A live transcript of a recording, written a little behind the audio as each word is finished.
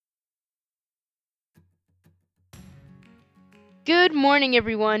Good morning,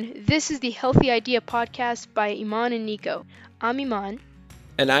 everyone. This is the Healthy Idea podcast by Iman and Nico. I'm Iman.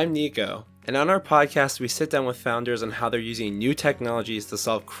 And I'm Nico. And on our podcast, we sit down with founders on how they're using new technologies to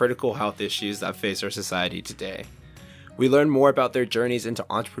solve critical health issues that face our society today. We learn more about their journeys into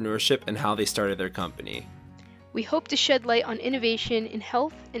entrepreneurship and how they started their company. We hope to shed light on innovation in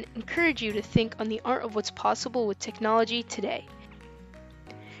health and encourage you to think on the art of what's possible with technology today.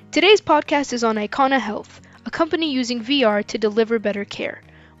 Today's podcast is on IKONA Health, a company using VR to deliver better care.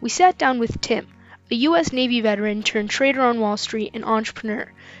 We sat down with Tim, a U.S. Navy veteran turned trader on Wall Street and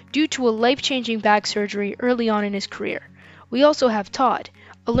entrepreneur, due to a life-changing back surgery early on in his career. We also have Todd,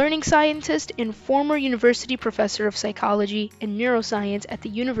 a learning scientist and former university professor of psychology and neuroscience at the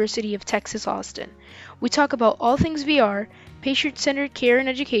University of Texas, Austin. We talk about all things VR, patient-centered care and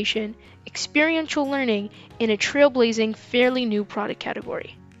education, experiential learning, and a trailblazing, fairly new product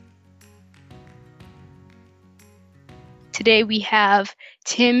category. Today we have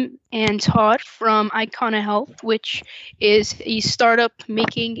Tim and Todd from IKONA Health, which is a startup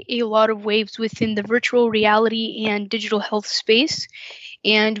making a lot of waves within the virtual reality and digital health space.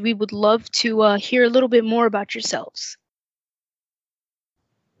 And we would love to hear a little bit more about yourselves.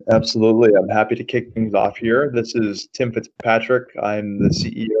 Absolutely. I'm happy to kick things off here. This is Tim Fitzpatrick. I'm the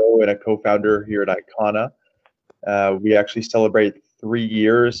CEO and a co-founder here at IKONA. We actually celebrate 3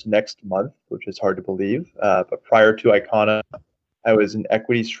 years next month, which is hard to believe. But prior to IKONA, I was an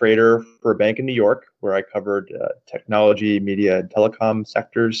equities trader for a bank in New York, where I covered technology, media, and telecom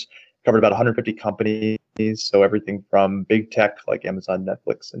sectors. Covered about 150 companies, so everything from big tech like Amazon,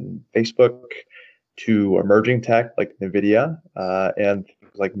 Netflix, and Facebook, to emerging tech like NVIDIA, and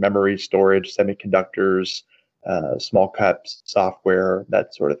things like memory, storage, semiconductors, small caps, software,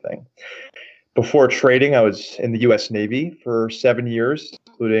 that sort of thing. Before trading, I was in the U.S. Navy for 7 years,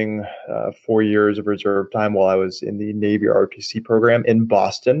 including 4 years of reserve time while I was in the Navy ROTC program in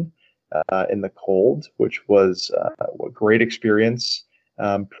Boston in the cold, which was a great experience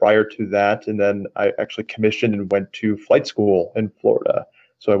prior to that. And then I actually commissioned and went to flight school in Florida.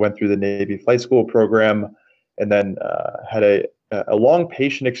 So I went through the Navy flight school program and then had a long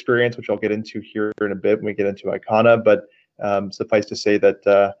patient experience, which I'll get into here in a bit when we get into IKONA. But suffice to say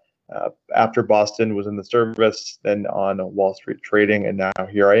that after Boston was in the service, then on Wall Street trading, and now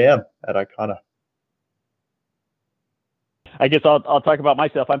here I am at IKONA. I guess I'll talk about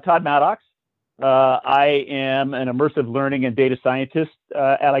myself. I'm Todd Maddox. I am an immersive learning and data scientist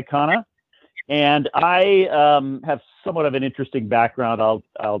at IKONA, and I have somewhat of an interesting background.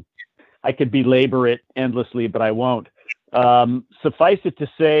 I could belabor it endlessly, but I won't. Suffice it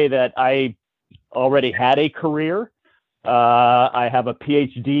to say that I already had a career. I have a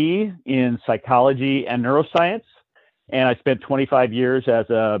PhD in psychology and neuroscience, and I spent 25 years as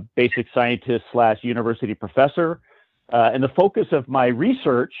a basic scientist / university professor. And the focus of my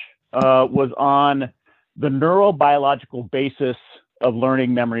research was on the neurobiological basis of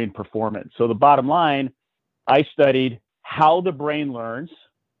learning, memory, and performance. So the bottom line, I studied how the brain learns.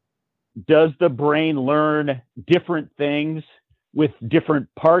 Does the brain learn different things with different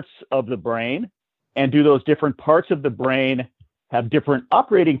parts of the brain? And do those different parts of the brain have different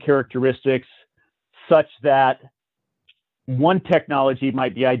operating characteristics such that one technology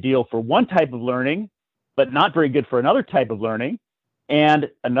might be ideal for one type of learning, but not very good for another type of learning,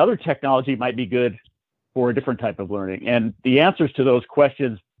 and another technology might be good for a different type of learning? And the answers to those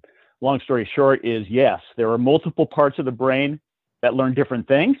questions, long story short, is yes. There are multiple parts of the brain that learn different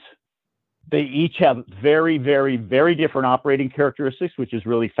things. They each have very, very, very different operating characteristics, which is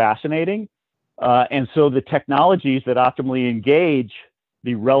really fascinating. And so the technologies that optimally engage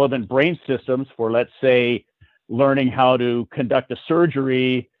the relevant brain systems for, let's say, learning how to conduct a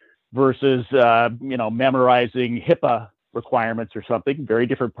surgery versus, memorizing HIPAA requirements or something, very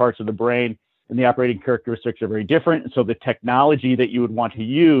different parts of the brain, and the operating characteristics are very different. And so the technology that you would want to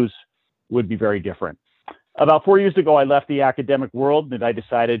use would be very different. About 4 years ago, I left the academic world and I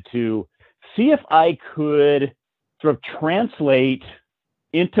decided to see if I could sort of translate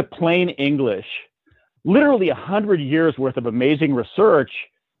into plain English, literally 100 years worth of amazing research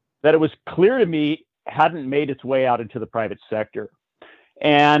that it was clear to me hadn't made its way out into the private sector.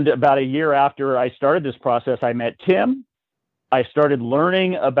 And about a year after I started this process, I met Tim. I started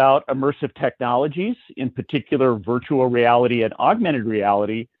learning about immersive technologies, in particular virtual reality and augmented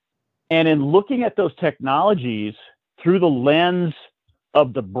reality. And in looking at those technologies through the lens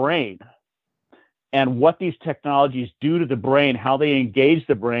of the brain, and what these technologies do to the brain, how they engage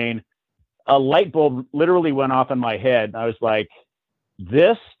the brain, a light bulb literally went off in my head. I was like,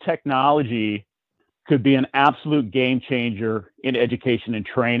 this technology could be an absolute game changer in education and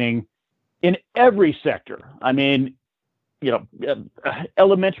training in every sector. I mean,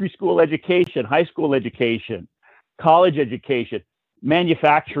 elementary school education, high school education, college education,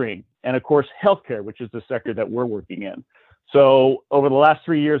 manufacturing, and of course, healthcare, which is the sector that we're working in. So over the last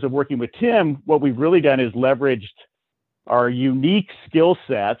 3 years of working with Tim, what we've really done is leveraged our unique skill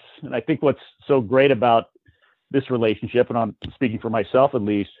sets. And I think what's so great about this relationship, and I'm speaking for myself at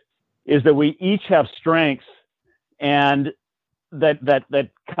least, is that we each have strengths and that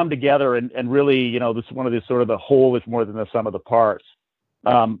come together and really, this one of the sort of the whole is more than the sum of the parts.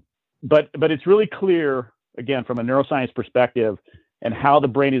 But it's really clear, again, from a neuroscience perspective and how the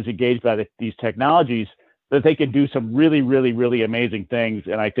brain is engaged by these technologies, that they can do some really, really, really amazing things.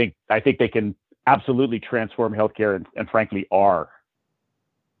 And I think they can absolutely transform healthcare and frankly are.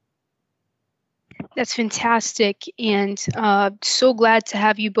 That's fantastic, and so glad to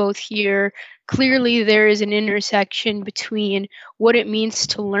have you both here. Clearly, there is an intersection between what it means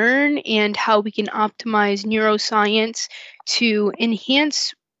to learn and how we can optimize neuroscience to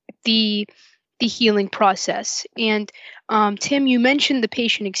enhance the healing process. And Tim, you mentioned the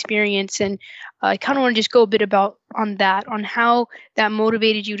patient experience, and I kind of want to just go a bit on how that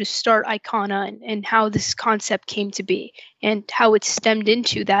motivated you to start IKONA and how this concept came to be and how it stemmed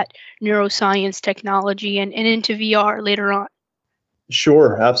into that neuroscience technology and into VR later on.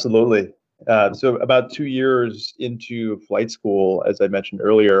 Sure, absolutely. So about 2 years into flight school, as I mentioned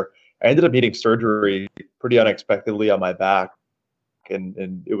earlier, I ended up needing surgery pretty unexpectedly on my back.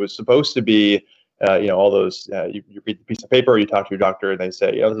 And it was supposed to be, all those, you read the piece of paper, you talk to your doctor, and they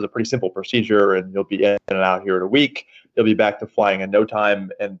say, this is a pretty simple procedure, and you'll be in and out here in a week. You'll be back to flying in no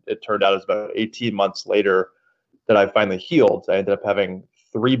time. And it turned out it was about 18 months later that I finally healed. I ended up having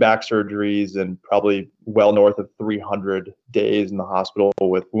 3 back surgeries and probably well north of 300 days in the hospital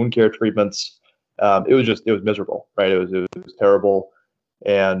with wound care treatments. It was miserable, right? It was terrible.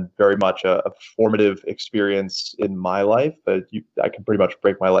 And very much a formative experience in my life. But I can pretty much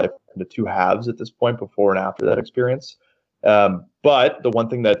break my life into 2 halves at this point, before and after that experience. But the one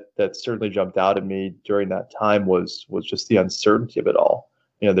thing that certainly jumped out at me during that time was just the uncertainty of it all.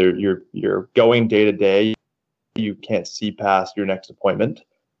 You're going day to day. You can't see past your next appointment.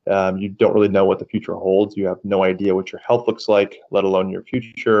 You don't really know what the future holds. You have no idea what your health looks like, let alone your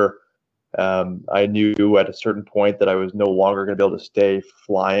future. I knew at a certain point that I was no longer going to be able to stay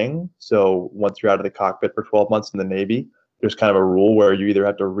flying. So once you're out of the cockpit for 12 months in the Navy, there's kind of a rule where you either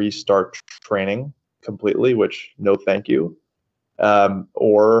have to restart training completely, which no thank you,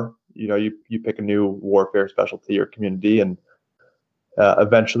 or you pick a new warfare specialty or community. And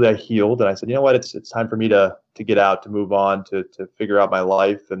eventually I healed, and I said, you know what, it's time for me to get out, to move on, to figure out my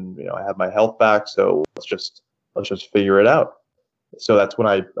life, and I have my health back, so let's just figure it out. So that's when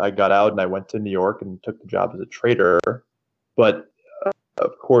I got out and I went to New York and took the job as a trader. But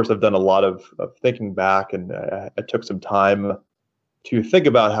of course, I've done a lot of thinking back, and I took some time to think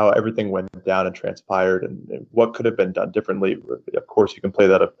about how everything went down and transpired and what could have been done differently. Of course, you can play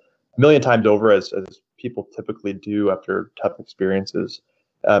that a million times over, as people typically do after tough experiences.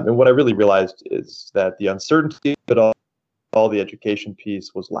 And what I really realized is that the uncertainty of all the education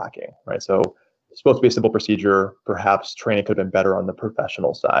piece was lacking, right? So it's supposed to be a simple procedure. Perhaps training could have been better on the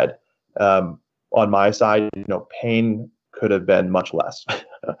professional side. On my side, pain could have been much less.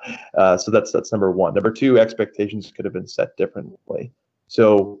 So that's number one. Number two, expectations could have been set differently.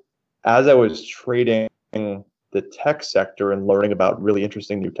 So as I was trading the tech sector and learning about really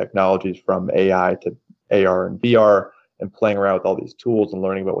interesting new technologies, from AI to AR and VR, and playing around with all these tools and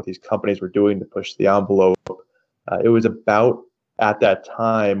learning about what these companies were doing to push the envelope, it was about at that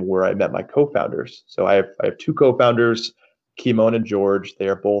time where I met my co-founders. So I have 2 co-founders, Kimon and George. They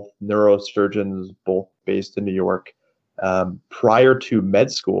are both neurosurgeons, both based in New York. Prior to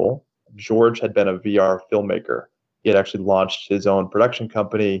med school, George had been a VR filmmaker. He had actually launched his own production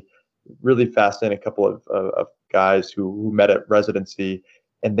company. Really fascinating couple of guys who met at residency,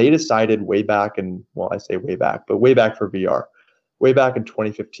 and they decided way back for VR. Way back in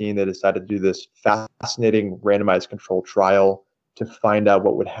 2015, they decided to do this fascinating randomized controlled trial to find out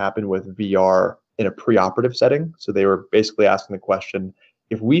what would happen with VR in a preoperative setting. So they were basically asking the question,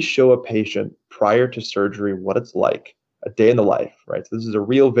 if we show a patient prior to surgery what it's like, a day in the life, right? So this is a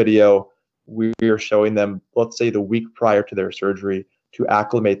real video. We are showing them, let's say, the week prior to their surgery, to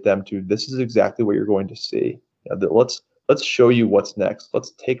acclimate them to, this is exactly what you're going to see. Let's show you what's next.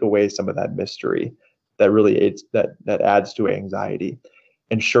 Let's take away some of that mystery that really aids, that adds to anxiety.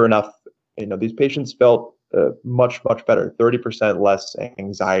 And sure enough, these patients felt much better, 30% less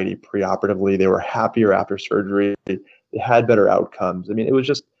anxiety preoperatively. They were happier after surgery. They had better outcomes. I mean, it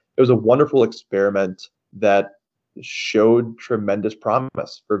was a wonderful experiment that showed tremendous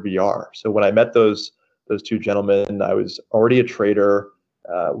promise for VR. So when I met those those two gentlemen. I was already a trader.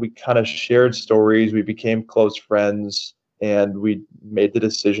 We kind of shared stories. We became close friends, and we made the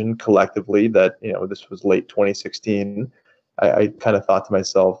decision collectively that, this was late 2016. I kind of thought to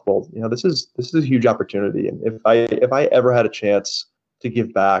myself, well, this is a huge opportunity, and if I ever had a chance to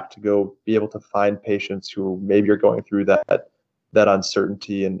give back, to go be able to find patients who maybe are going through that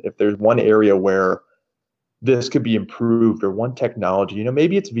uncertainty, and if there's one area where this could be improved, or one technology,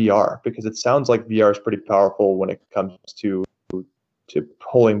 maybe it's VR, because it sounds like VR is pretty powerful when it comes to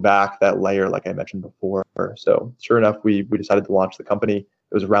pulling back that layer, like I mentioned before. So sure enough, we decided to launch the company.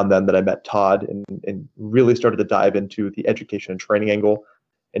 It was around then that I met Todd and really started to dive into the education and training angle,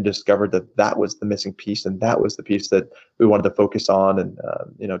 and discovered that was the missing piece, and that was the piece that we wanted to focus on, and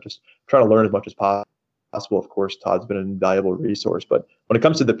just trying to learn as much as possible. Of course, Todd's been an invaluable resource, but when it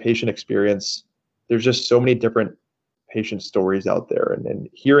comes to the patient experience, there's just so many different patient stories out there, and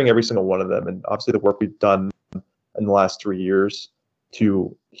hearing every single one of them, and obviously the work we've done in the last 3 years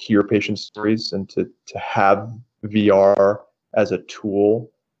to hear patient stories and to have VR as a tool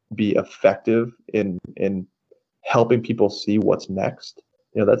be effective in helping people see what's next.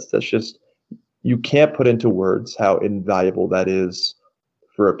 That's just, you can't put into words how invaluable that is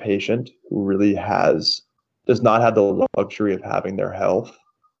for a patient who really does not have the luxury of having their health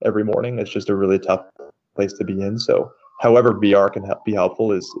every morning. It's just a really tough place to be in. So however VR can be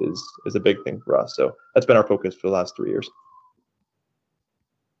helpful is a big thing for us. So that's been our focus for the last 3 years.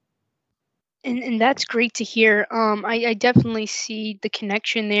 And that's great to hear. I definitely see the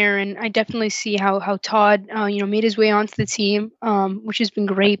connection there, and I definitely see how Todd, made his way onto the team, which has been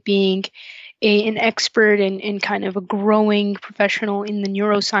great, being an expert and kind of a growing professional in the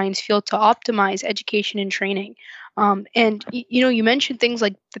neuroscience field to optimize education and training. And you mentioned things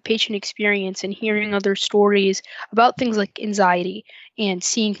like the patient experience and hearing other stories about things like anxiety and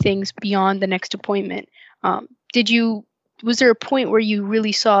seeing things beyond the next appointment. Was there a point where you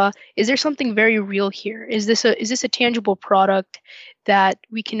really saw, is there something very real here? Is this a tangible product that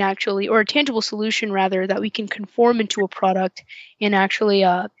we can actually, or a tangible solution rather, that we can conform into a product and actually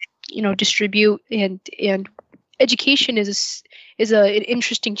distribute, and education is an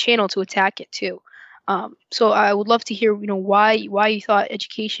interesting channel to attack it too. So I would love to hear why you thought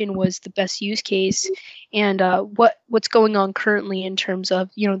education was the best use case, and what's going on currently in terms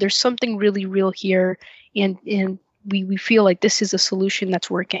of there's something really real here, and we feel like this is a solution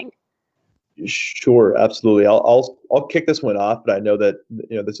that's working. Sure, absolutely. I'll kick this one off, but I know that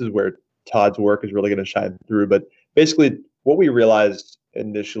this is where Todd's work is really going to shine through. But basically, what we realized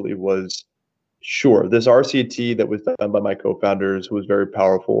initially was, sure, this RCT that was done by my co-founders was very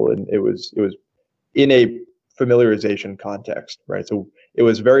powerful, and it was in a familiarization context, right? So it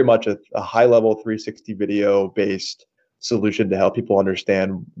was very much a high-level 360 video-based solution to help people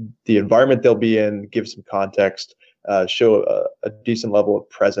understand the environment they'll be in, give some context, show a decent level of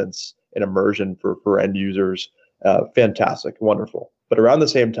presence and immersion for end users. Fantastic, wonderful. But around the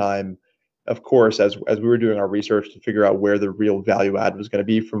same time, of course, as we were doing our research to figure out where the real value add was going to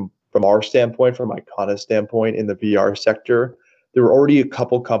be from our standpoint, from IKONA's standpoint in the VR sector, there were already a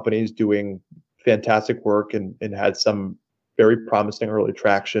couple companies doing fantastic work and had some very promising early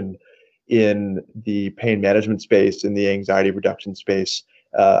traction in the pain management space, in the anxiety reduction space.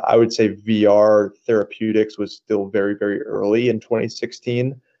 I would say VR therapeutics was still very, very early in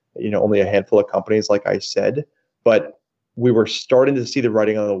 2016. Only a handful of companies, like I said, but we were starting to see the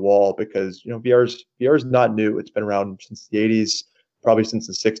writing on the wall, because VR is not new. It's been around since the 80s, probably since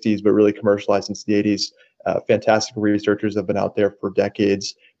the 60s, but really commercialized since the 80s. Fantastic researchers have been out there for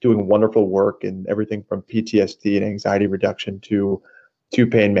decades doing wonderful work in everything from PTSD and anxiety reduction to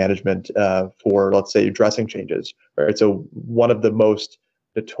pain management for, let's say, dressing changes. Right. So one of the most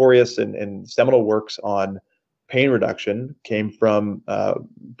notorious and seminal works on pain reduction came from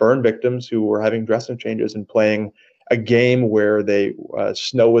burn victims who were having dressing changes and playing a game where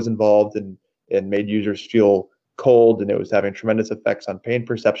snow was involved and made users feel cold, and it was having tremendous effects on pain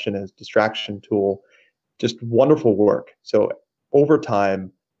perception as a distraction tool. Just wonderful work. So over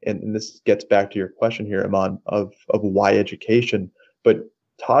time, and this gets back to your question here, Iman, of why education, but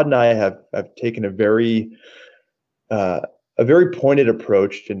Todd and I have taken a very pointed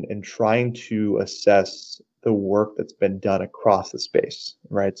approach in trying to assess the work that's been done across the space,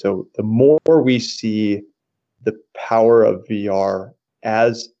 right? So the more we see the power of VR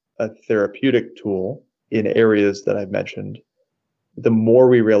as a therapeutic tool in areas that I've mentioned, the more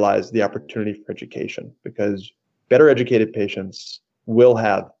we realize the opportunity for education, because better educated patients will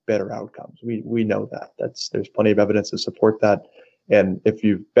have better outcomes. We know that. There's plenty of evidence to support that. And if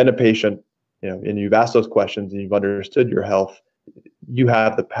you've been a patient, and you've asked those questions and you've understood your health, you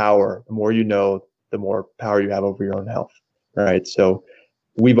have the power. The more you know, the more power you have over your own health, right? So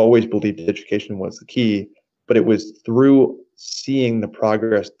we've always believed education was the key, but it was through seeing the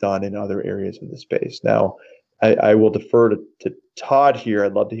progress done in other areas of the space. Now, I will defer to Todd here.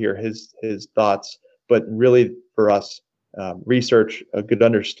 I'd love to hear his thoughts, but really for us, research, a good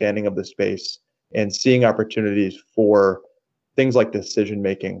understanding of the space, and seeing opportunities for things like decision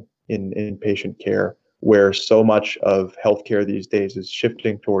making in patient care, where so much of healthcare these days is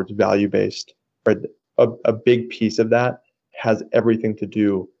shifting towards value-based. Right? A big piece of that has everything to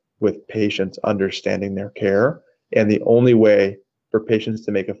do with patients understanding their care. And the only way for patients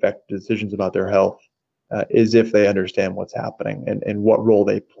to make effective decisions about their health is if they understand what's happening and what role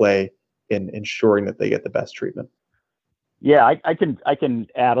they play in ensuring that they get the best treatment. Yeah, I can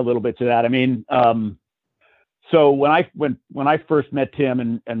add a little bit to that. I mean, so when I first met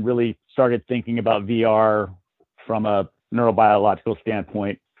Tim and really started thinking about VR from a neurobiological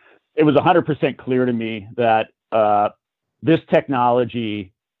standpoint, it was 100% clear to me that this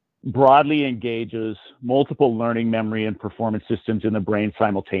technology broadly engages multiple learning, memory, and performance systems in the brain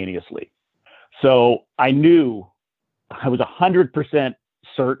simultaneously. So I was 100%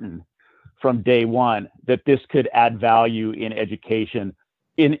 certain from day one that this could add value in education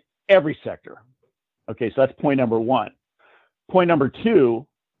in every sector. Okay, so that's point number one. Point number two,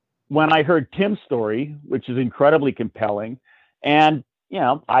 when I heard Tim's story, which is incredibly compelling, and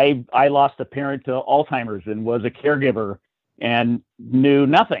I lost a parent to Alzheimer's and was a caregiver and knew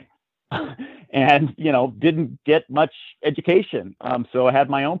nothing and didn't get much education. So I had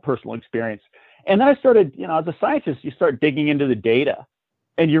my own personal experience. And then I started, as a scientist, you start digging into the data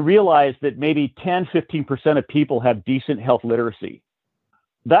and you realize that maybe 10-15% of people have decent health literacy.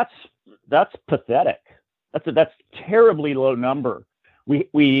 That's pathetic. That's terribly low number.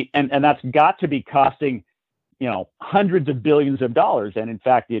 And that's got to be costing hundreds of billions of dollars, and in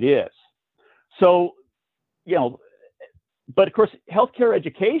fact it is. So but of course healthcare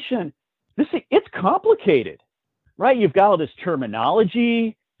education, it's complicated, right? You've got all this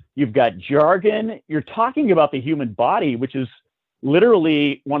terminology, you've got jargon, you're talking about the human body, which is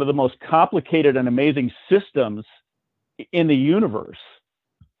literally one of the most complicated and amazing systems in the universe.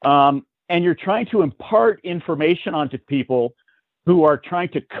 And you're trying to impart information onto people who are trying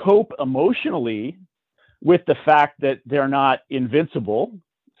to cope emotionally with the fact that they're not invincible,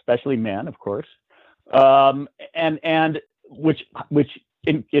 especially men, of course, and which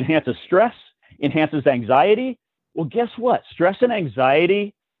enhances stress, enhances anxiety. Well, guess what? Stress and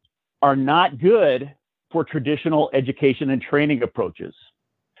anxiety are not good for traditional education and training approaches.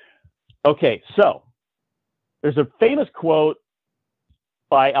 Okay, so there's a famous quote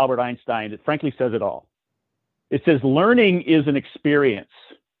by Albert Einstein that frankly says it all. It says, learning is an experience.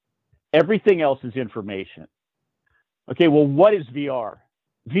 Everything else is information. Okay, well, what is VR?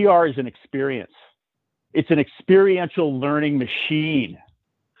 VR is an experience. It's an experiential learning machine.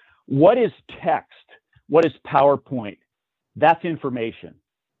 What is text? What is PowerPoint? That's information.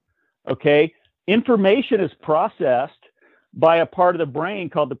 Okay, information is processed by a part of the brain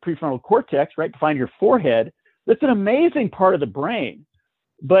called the prefrontal cortex, right behind your forehead. That's an amazing part of the brain,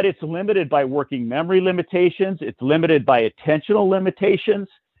 but it's limited by working memory limitations. It's limited by attentional limitations.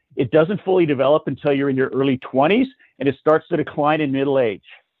 It doesn't fully develop until you're in your early 20s, and it starts to decline in middle age.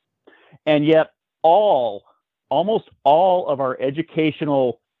 And yet almost all of our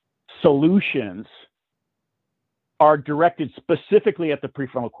educational solutions are directed specifically at the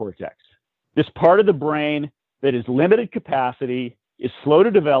prefrontal cortex. This part of the brain that is limited capacity, is slow to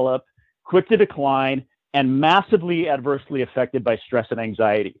develop, quick to decline, and massively adversely affected by stress and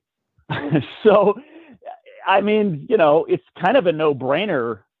anxiety. So, I mean, it's kind of a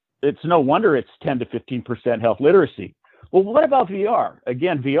no-brainer. It's no wonder it's 10 to 15% health literacy. Well, what about VR?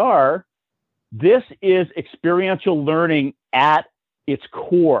 Again, VR, this is experiential learning at its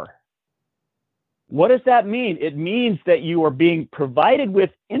core. What does that mean? It means that you are being provided with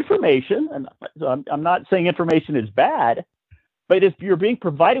information, and I'm not saying information is bad, but if you're being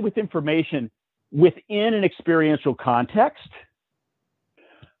provided with information within an experiential context,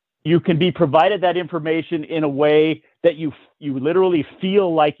 you can be provided that information in a way that you literally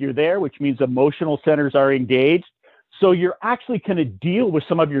feel like you're there, which means emotional centers are engaged. So you're actually going to deal with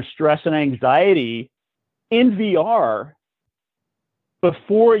some of your stress and anxiety in VR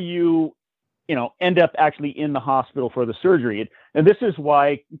before you end up actually in the hospital for the surgery. And this is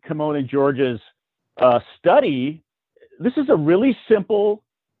why Kimon and George's study, this is a really simple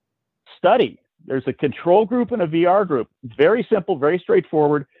study. There's a control group and a VR group. Very simple, very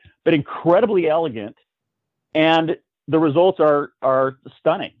straightforward, but incredibly elegant. And the results are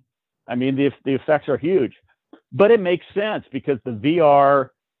stunning. I mean, the effects are huge. But it makes sense because the VR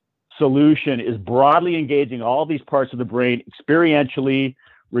solution is broadly engaging all these parts of the brain experientially,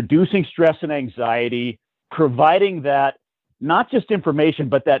 reducing stress and anxiety, providing that not just information,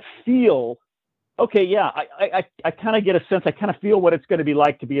 but that feel. Okay, yeah, I kind of get a sense, I kind of feel what it's going to be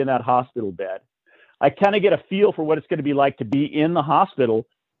like to be in that hospital bed. I kind of get a feel for what it's going to be like to be in the hospital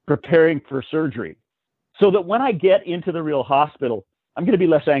preparing for surgery. So that when I get into the real hospital, I'm going to be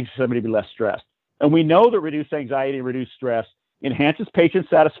less anxious, I'm going to be less stressed. And we know that reduced anxiety and reduced stress enhances patient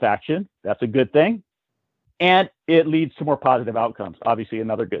satisfaction. That's a good thing. And it leads to more positive outcomes, obviously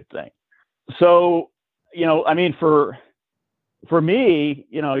another good thing. So, I mean, for me,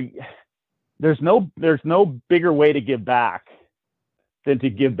 there's no bigger way to give back than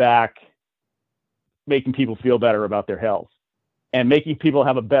to give back making people feel better about their health and making people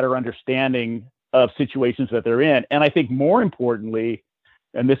have a better understanding of situations that they're in. And I think more importantly,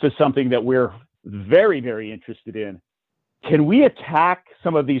 and this is something that we're very, very interested in, can we attack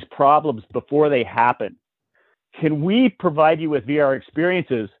some of these problems before they happen? Can we provide you with VR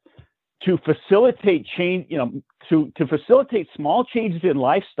experiences to facilitate change, to facilitate small changes in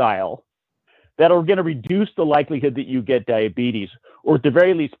lifestyle that are going to reduce the likelihood that you get diabetes, or at the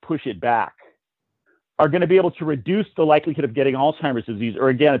very least push it back, are going to be able to reduce the likelihood of getting Alzheimer's disease, or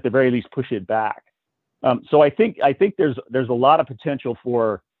again, at the very least push it back. So I think there's a lot of potential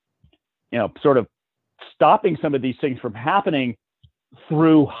for, sort of stopping some of these things from happening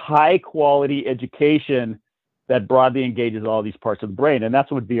through high quality education that broadly engages all these parts of the brain. And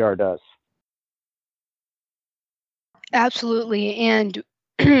that's what VR does. Absolutely. And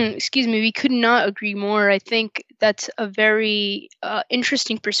excuse me, we could not agree more. I think that's a very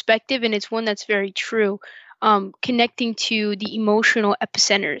interesting perspective, and it's one that's very true. Connecting to the emotional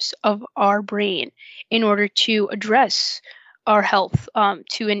epicenters of our brain in order to address our health,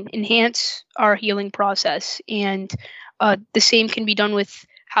 to enhance our healing process. And the same can be done with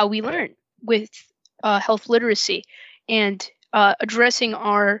how we learn, with health literacy, and addressing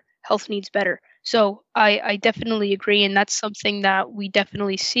our health needs better. So I definitely agree, and that's something that we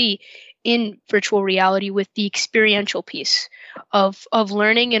definitely see in virtual reality with the experiential piece of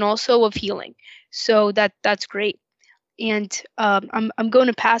learning and also of healing. So that's great. And I'm going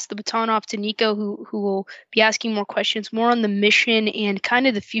to pass the baton off to Nico, who will be asking more questions, more on the mission and kind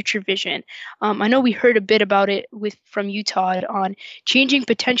of the future vision. I know we heard a bit about it from you, Todd, on changing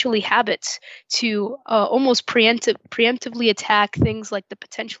potentially habits to almost preemptively attack things like the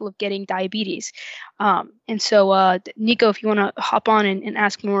potential of getting diabetes. And so, Nico, if you want to hop on and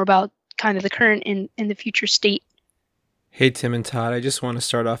ask more about kind of the current and the future state. Hey, Tim and Todd, I just want to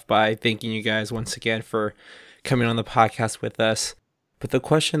start off by thanking you guys once again for coming on the podcast with us. But the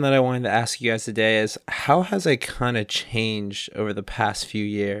question that I wanted to ask you guys today is, how has IKONA changed over the past few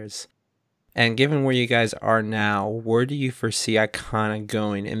years? And given where you guys are now, where do you foresee IKONA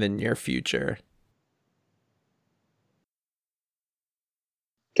going in the near future?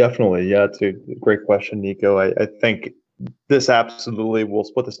 Definitely. Yeah, it's a great question, Nico. I think this absolutely, we'll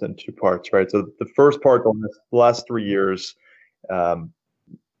split this into two parts, right? So the first part on the last 3 years, I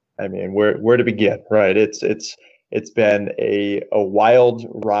mean, where to begin, right? It's been a wild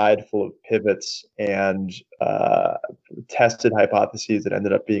ride full of pivots and tested hypotheses that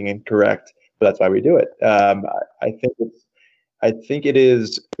ended up being incorrect, but that's why we do it. I think it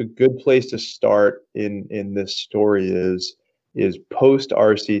is a good place to start in this story is post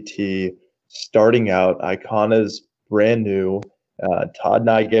RCT, starting out. IKONA's brand new. Todd and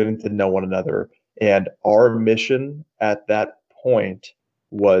I getting to know one another, and our mission at that point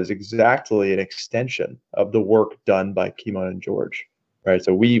was exactly an extension of the work done by Kimon and George, right?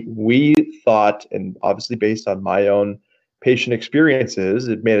 So we thought, and obviously based on my own patient experiences,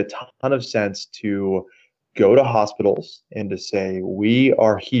 it made a ton of sense to go to hospitals and to say, we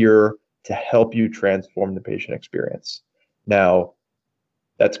are here to help you transform the patient experience. Now,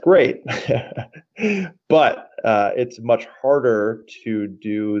 that's great, but it's much harder to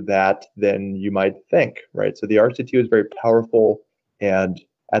do that than you might think, right? So the RCT was very powerful. And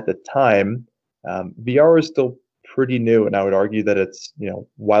at the time, VR is still pretty new. And I would argue that it's,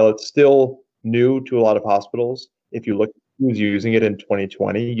 while it's still new to a lot of hospitals, if you look at who's using it in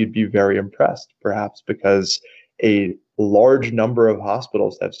 2020, you'd be very impressed, perhaps because a large number of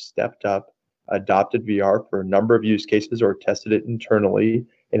hospitals have stepped up, adopted VR for a number of use cases or tested it internally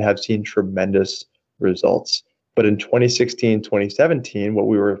and have seen tremendous results. But in 2016, 2017, what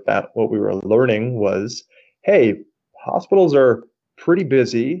we were learning was, hey, hospitals are pretty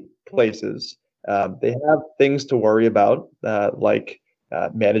busy places. They have things to worry about, like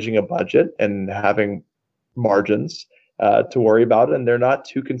managing a budget and having margins to worry about, and they're not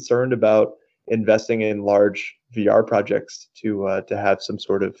too concerned about investing in large VR projects to have some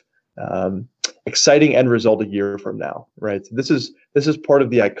sort of exciting end result a year from now, right? So this is part of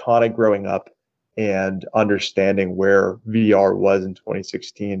the IKONA growing up and understanding where VR was in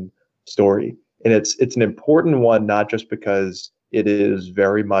 2016 story. And it's an important one, not just because it is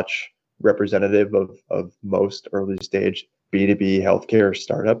very much representative of most early stage B2B healthcare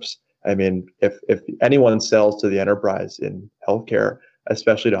startups. I mean, if anyone sells to the enterprise in healthcare,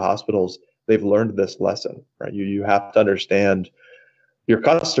 especially to hospitals, they've learned this lesson, right? You have to understand your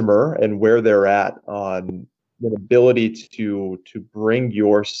customer and where they're at on the ability to bring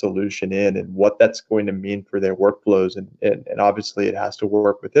your solution in and what that's going to mean for their workflows. And obviously it has to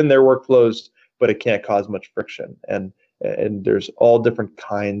work within their workflows, but it can't cause much friction. And there's all different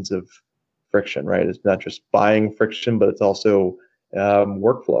kinds of friction, right? It's not just buying friction, but it's also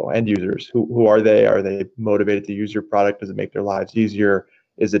workflow. End users. Who are they? Are they motivated to use your product? Does it make their lives easier?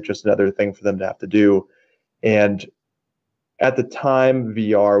 Is it just another thing for them to have to do? And at the time,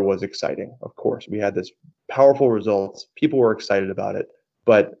 VR was exciting. Of course, we had this powerful results. People were excited about it.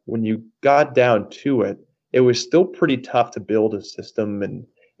 But when you got down to it, it was still pretty tough to build a system and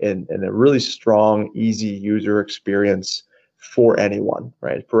a really strong, easy user experience for anyone,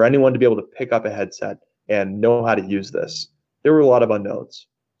 right? For anyone to be able to pick up a headset and know how to use this. There were a lot of unknowns.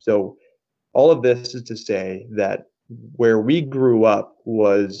 So all of this is to say that where we grew up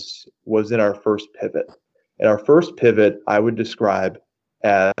was in our first pivot. And our first pivot, I would describe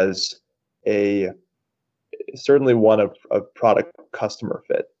as certainly one of product customer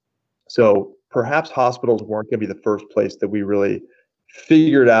fit. So perhaps hospitals weren't going to be the first place that we really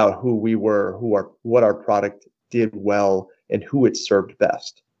figured out who we were, what our product did well, and who it served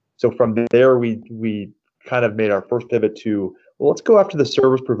best. So from there, we kind of made our first pivot to, well, let's go after the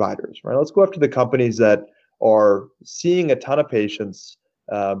service providers, right? Let's go after the companies that are seeing a ton of patients,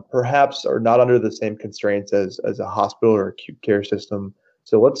 perhaps are not under the same constraints as a hospital or acute care system.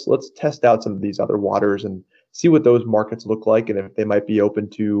 So let's test out some of these other waters and see what those markets look like, and if they might be open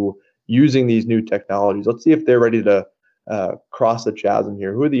to using these new technologies. Let's see if they're ready to cross the chasm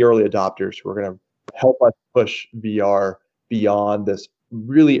here. Who are the early adopters who are going to help us push VR beyond this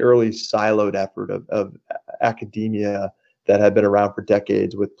really early siloed effort of academia that had been around for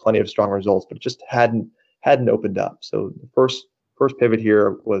decades with plenty of strong results, but just hadn't opened up. So the first pivot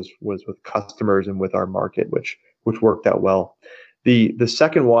here was with customers and with our market, which worked out well. The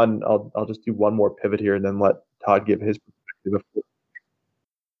second one, I'll just do one more pivot here and then let Todd give his perspective.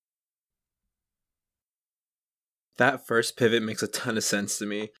 That first pivot makes a ton of sense to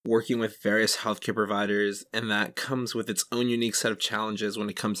me. Working with various healthcare providers, and that comes with its own unique set of challenges when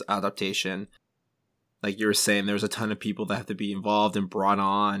it comes to adaptation. Like you were saying, there's a ton of people that have to be involved and brought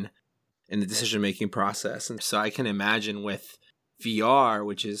on in the decision-making process. And so I can imagine with VR,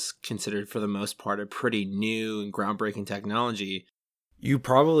 which is considered for the most part a pretty new and groundbreaking technology, you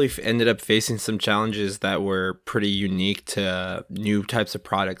probably ended up facing some challenges that were pretty unique to new types of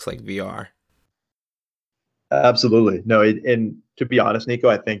products like VR. Absolutely. No, and to be honest, Nico,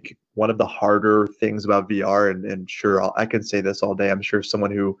 I think one of the harder things about VR, and sure, I can say this all day. I'm sure someone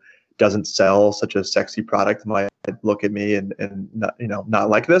who doesn't sell such a sexy product might look at me and not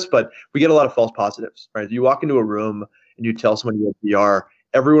like this, but we get a lot of false positives, right? You walk into a room and you tell someone you have VR,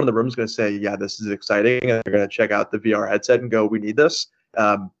 everyone in the room is going to say, yeah, this is exciting. And they're going to check out the VR headset and go, we need this.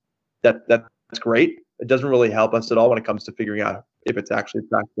 That's great. It doesn't really help us at all when it comes to figuring out if it's actually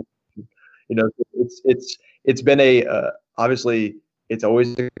practical. It's been obviously it's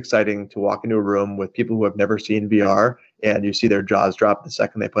always exciting to walk into a room with people who have never seen VR and you see their jaws drop the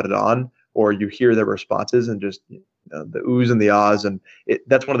second they put it on, or you hear their responses and just the oohs and the ahs, and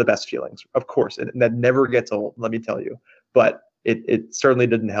that's one of the best feelings, of course, and that never gets old, let me tell you. But it certainly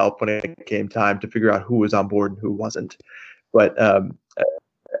didn't help when it came time to figure out who was on board and who wasn't. But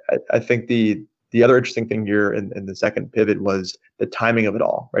I think the other interesting thing here in the second pivot was the timing of it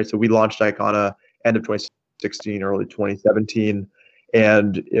all, right? So we launched IKONA end of 2016, early 2017.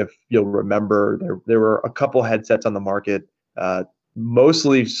 And if you'll remember, there were a couple headsets on the market,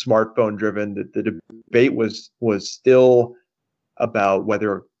 mostly smartphone driven. The debate was still about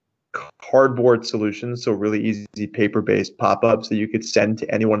whether cardboard solutions, so really easy paper-based pop-ups that you could send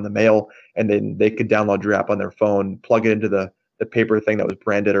to anyone in the mail, and then they could download your app on their phone, plug it into the paper thing that was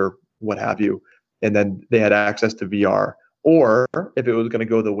branded or what have you, and then they had access to VR. Or if it was going to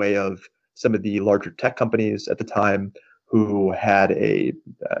go the way of some of the larger tech companies at the time who had a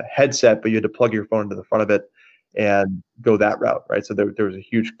headset, but you had to plug your phone into the front of it and go that route, right? So there was a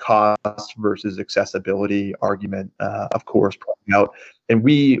huge cost versus accessibility argument, of course, playing out. And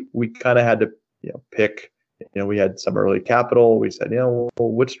we kind of had to pick we had some early capital. We said, well,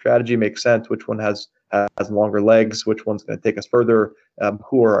 which strategy makes sense? Which one has longer legs? Which one's going to take us further?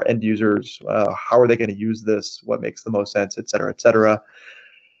 Who are our end users? How are they going to use this? What makes the most sense, et cetera, et cetera.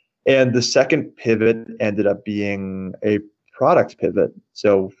 And the second pivot ended up being a product pivot.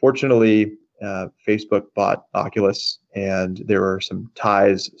 So fortunately, Facebook bought Oculus, and there were some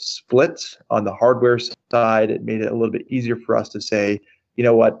ties split on the hardware side. It made it a little bit easier for us to say, you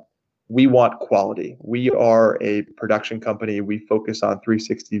know what? We want quality. We are a production company. We focus on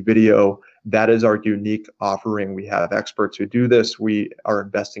 360 video. That is our unique offering. We have experts who do this. We are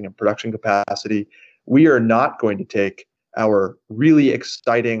investing in production capacity. We are not going to take our really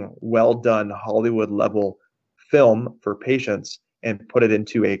exciting, well done Hollywood level film for patients and put it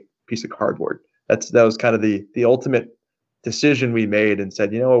into a piece of cardboard. That was kind of the ultimate decision we made, and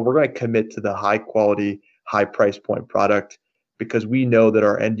said, we're going to commit to the high quality, high price point product, because we know that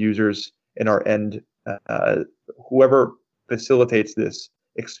our end users and our end, whoever facilitates this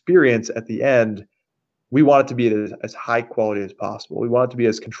experience at the end, we want it to be as high quality as possible. We want it to be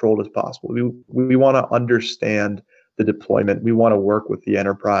as controlled as possible. We want to understand the deployment. We want to work with the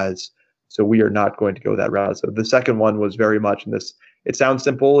enterprise. So we are not going to go that route. So the second one was very much in this. It sounds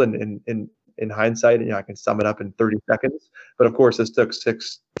simple in hindsight, I can sum it up in 30 seconds. But of course, this took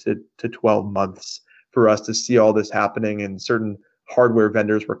 6 to 12 months for us to see all this happening. And certain hardware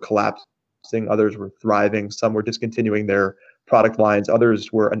vendors were collapsing, others were thriving, some were discontinuing their product lines,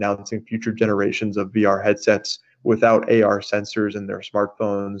 others were announcing future generations of VR headsets without AR sensors in their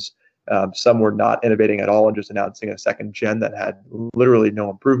smartphones. Some were not innovating at all and just announcing a second gen that had literally no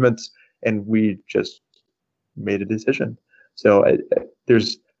improvements. And we just made a decision. So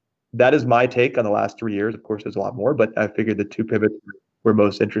that is my take on the last 3 years. Of course, there's a lot more, but I figured the two pivots were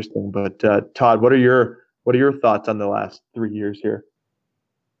most interesting. But Todd, what are your thoughts on the last 3 years here?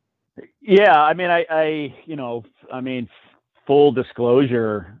 Yeah, I mean, full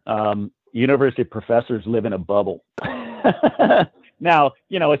disclosure, university professors live in a bubble. Now,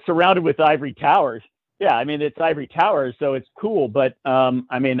 it's surrounded with ivory towers. Yeah, I mean, it's ivory towers, so it's cool. But and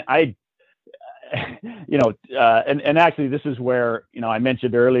actually, this is where, I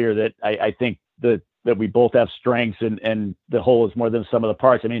mentioned earlier that I think that we both have strengths, and the whole is more than some of the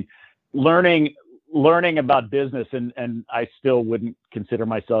parts. I mean, learning about business, and I still wouldn't consider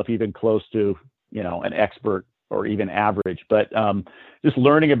myself even close to, an expert or even average, but just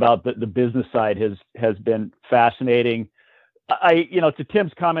learning about the business side has been fascinating. To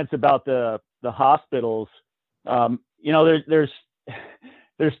Tim's comments about the hospitals, there's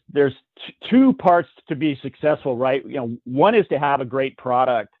two parts to be successful, right? One is to have a great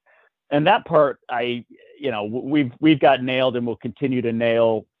product, and that part we've got nailed and will continue to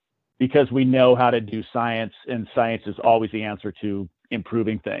nail, because we know how to do science, and science is always the answer to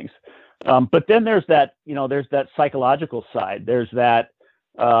improving things. But then there's that psychological side. There's that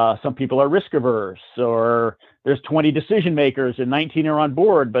some people are risk averse, or there's 20 decision makers and 19 are on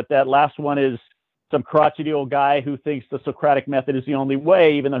board, but that last one is some crotchety old guy who thinks the Socratic method is the only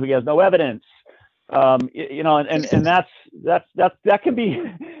way, even though he has no evidence. And that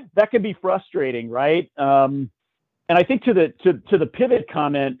can be frustrating, right? And I think to the pivot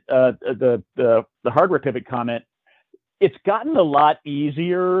comment, the hardware pivot comment, it's gotten a lot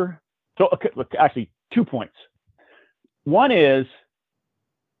easier. So, okay, look, actually, 2 points. One is,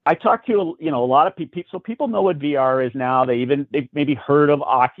 I talked to a lot of people, so people know what VR is now. They've maybe heard of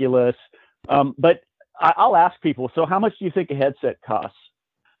Oculus, but I'll ask people, so how much do you think a headset costs?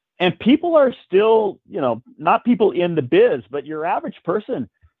 And people are still, not people in the biz, but your average person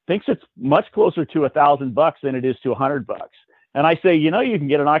thinks it's much closer to $1,000 than it is to $100. And I say, you can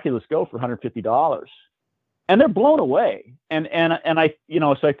get an Oculus Go for $150, and they're blown away. And I,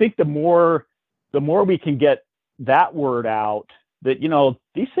 so I think the more we can get that word out, that,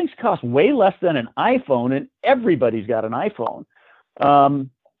 these things cost way less than an iPhone, and everybody's got an iPhone.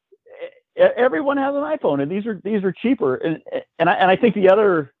 Everyone has an iPhone, and these are cheaper. And I think the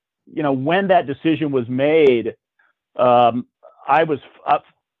other, when that decision was made, I was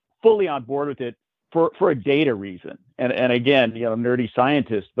fully on board with it for a data reason. And again, nerdy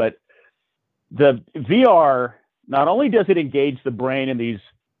scientist, but the VR, not only does it engage the brain in these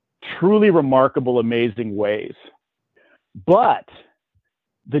truly remarkable, amazing ways, but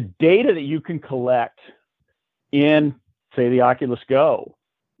the data that you can collect in, say, the Oculus Go,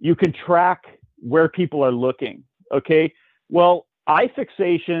 you can track where people are looking. Okay. Well, eye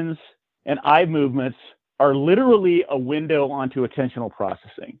fixations and eye movements are literally a window onto attentional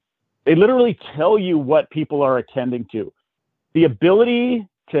processing. They literally tell you what people are attending to. The ability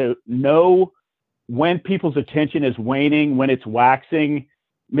to know when people's attention is waning, when it's waxing,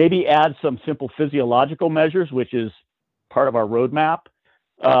 maybe add some simple physiological measures, which is part of our roadmap.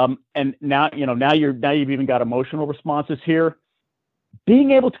 And now you've even got emotional responses here.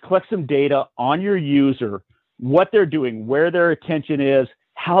 Being able to collect some data on your user, what they're doing, where their attention is,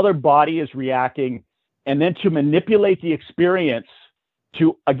 how their body is reacting, and then to manipulate the experience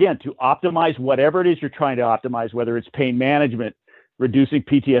to optimize whatever it is you're trying to optimize, whether it's pain management, reducing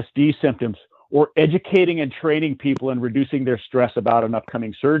PTSD symptoms, or educating and training people and reducing their stress about an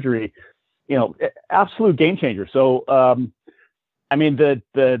upcoming surgery, absolute game changer. So,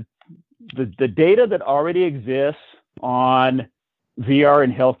 the data that already exists on VR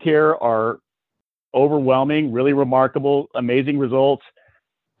in healthcare are overwhelming, really remarkable, amazing results.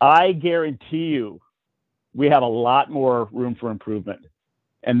 I guarantee you we have a lot more room for improvement.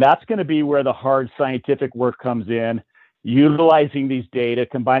 And that's going to be where the hard scientific work comes in, utilizing these data,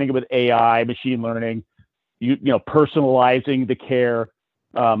 combining it with AI, machine learning, personalizing the care.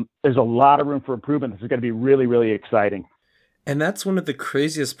 There's a lot of room for improvement. This is going to be really, really exciting. And that's one of the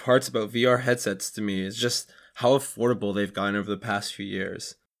craziest parts about VR headsets to me, is just how affordable they've gotten over the past few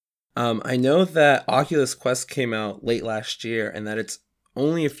years. I know that Oculus Quest came out late last year and that it's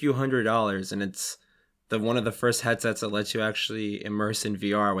only a few $100s, and it's one of the first headsets that lets you actually immerse in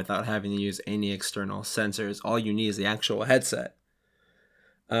VR without having to use any external sensors. All you need is the actual headset.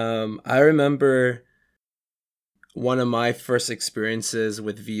 I remember one of my first experiences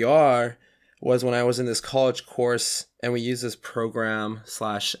with VR was when I was in this college course, and we used this program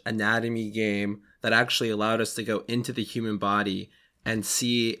 / anatomy game that actually allowed us to go into the human body and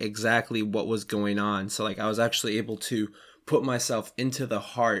see exactly what was going on. So I was actually able to put myself into the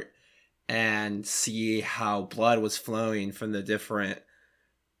heart and see how blood was flowing from the different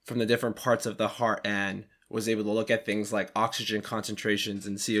parts of the heart, and was able to look at things like oxygen concentrations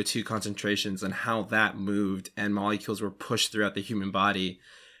and CO2 concentrations and how that moved and molecules were pushed throughout the human body.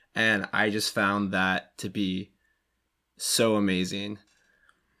 And I just found that to be so amazing.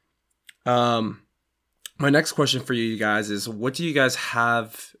 My next question for you guys is, what do you guys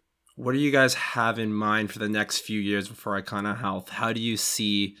have in mind for the next few years for IKONA Health? How do you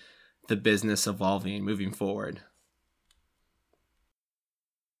see the business evolving moving forward?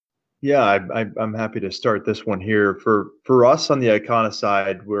 Yeah, I'm happy to start this one here. For us on the IKONA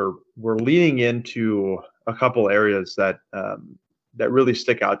side, we're leaning into a couple areas that really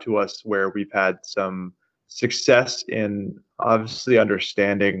stick out to us, where we've had some success in obviously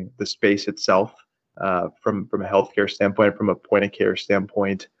understanding the space itself from a healthcare standpoint, from a point of care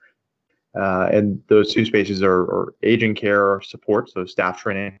standpoint. And those two spaces are aging care support, so staff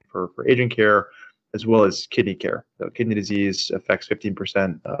training for aging care, as well as kidney care. So kidney disease affects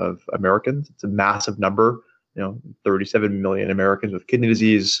 15% of Americans. It's a massive number, 37 million Americans with kidney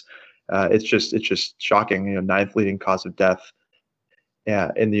disease. It's just shocking, ninth leading cause of death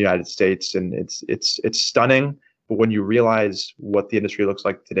in the United States. And it's stunning. But when you realize what the industry looks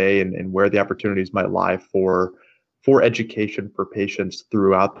like today and where the opportunities might lie for education for patients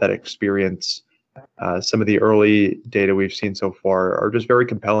throughout that experience, some of the early data we've seen so far are just very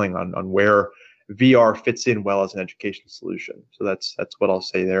compelling on where VR fits in well as an education solution. So that's what I'll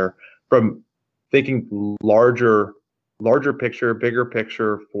say there. From thinking larger picture, bigger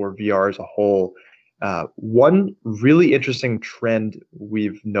picture for VR as a whole, one really interesting trend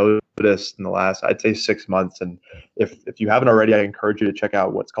we've noticed in the last, I'd say, 6 months, and if you haven't already, I encourage you to check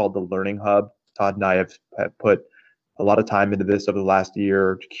out what's called the Learning Hub. Todd and I have put a lot of time into this over the last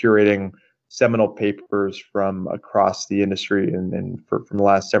year, curating seminal papers from across the industry and from the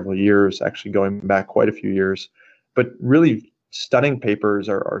last several years, actually going back quite a few years. But really stunning papers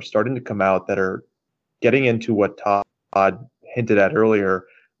are starting to come out that are getting into what Todd hinted at earlier,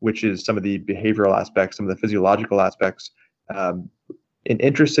 which is some of the behavioral aspects, some of the physiological aspects. An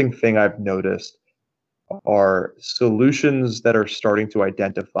interesting thing I've noticed are solutions that are starting to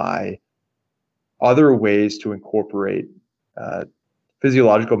identify other ways to incorporate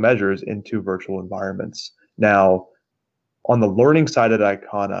physiological measures into virtual environments. Now, on the learning side at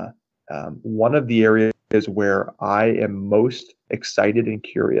IKONA, one of the areas where I am most excited and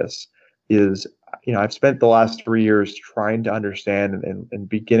curious is, I've spent the last 3 years trying to understand and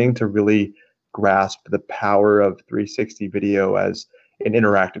beginning to really grasp the power of 360 video as an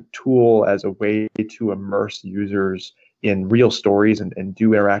interactive tool, as a way to immerse users in real stories and do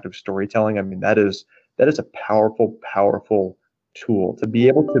interactive storytelling. I mean, that is a powerful, powerful tool to be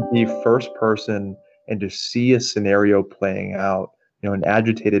able to be first person and to see a scenario playing out, an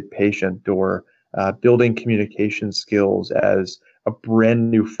agitated patient, or building communication skills as a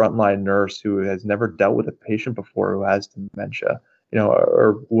brand new frontline nurse who has never dealt with a patient before who has dementia,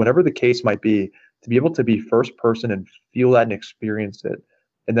 or whatever the case might be, to be able to be first person and feel that and experience it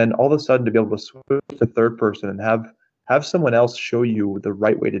and then all of a sudden to be able to switch to third person and have someone else show you the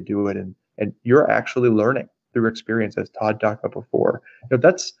right way to do it, and you're actually learning through experience, as Todd talked about before.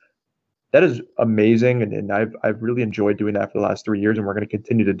 That is amazing, and I've really enjoyed doing that for the last 3 years, and we're going to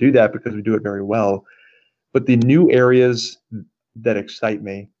continue to do that because we do it very well. But the new areas that excite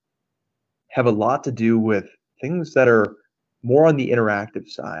me have a lot to do with things that are more on the interactive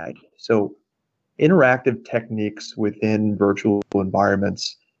side. So interactive techniques within virtual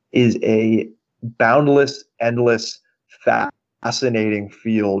environments is a boundless, endless, fascinating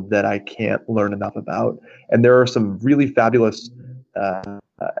field that I can't learn enough about. And there are some really fabulous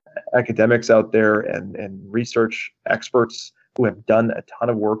academics out there and research experts who have done a ton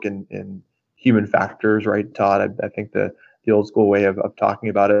of work in human factors, right, Todd? I think the old school way of talking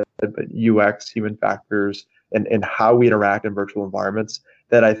about it, but UX, human factors, and how we interact in virtual environments,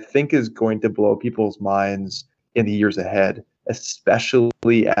 that I think is going to blow people's minds in the years ahead,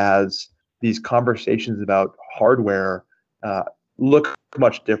 especially as these conversations about hardware look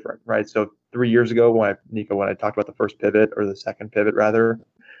much different, right? So 3 years ago, when I talked about the first pivot, or the second pivot rather,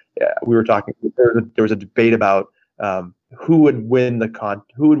 we were talking. There was a debate about who would win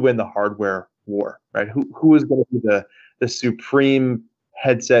the hardware war, right? Who was going to be the supreme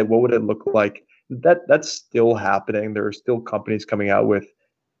headset? What would it look like? That's still happening. There are still companies coming out with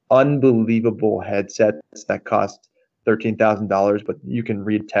unbelievable headsets that cost $13,000, but you can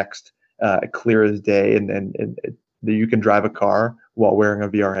read text clear as day, and you can drive a car while wearing a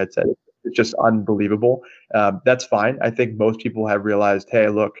VR headset. It's just unbelievable. That's fine. I think most people have realized, hey,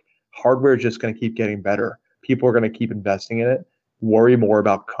 look, hardware is just going to keep getting better. People are going to keep investing in it. Worry more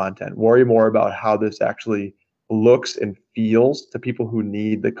about content. Worry more about how this actually looks and feels to people who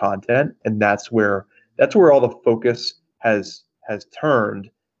need the content, and that's where all the focus has turned.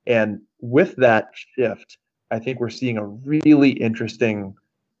 And with that shift, I think we're seeing a really interesting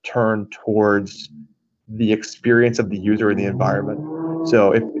turn towards the experience of the user in the environment.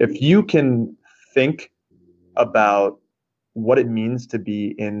 So if you can think about what it means to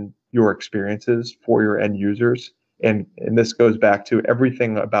be in your experiences for your end users, and this goes back to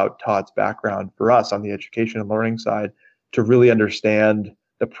everything about Todd's background for us on the education and learning side, to really understand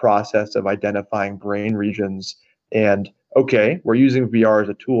the process of identifying brain regions. And okay, we're using VR as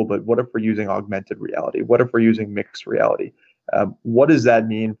a tool, but what if we're using augmented reality? What if we're using mixed reality? What does that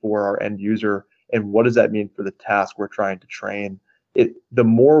mean for our end user? And what does that mean for the task we're trying to train? The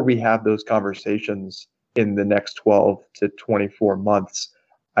more we have those conversations in the next 12 to 24 months,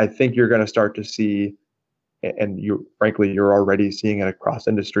 I think you're going to start to see, and you're already seeing it across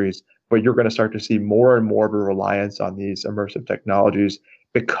industries, but you're going to start to see more and more of a reliance on these immersive technologies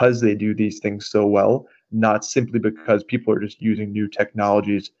because they do these things so well, not simply because people are just using new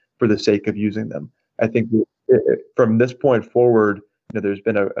technologies for the sake of using them. I think from this point forward, there's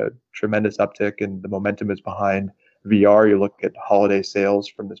been a tremendous uptick, and the momentum is behind VR. You look at holiday sales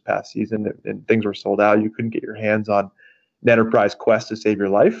from this past season, and things were sold out. You couldn't get your hands on an enterprise Quest to save your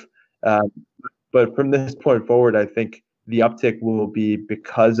life. But from this point forward, I think the uptick will be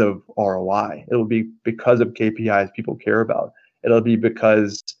because of ROI. It'll be because of KPIs people care about. It'll be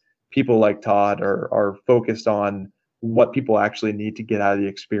because people like Todd are focused on what people actually need to get out of the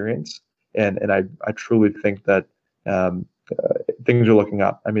experience. And I truly think that things are looking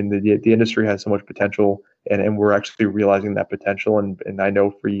up. I mean, the industry has so much potential, and we're actually realizing that potential. And I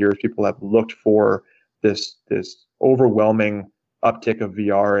know for years people have looked for this overwhelming uptick of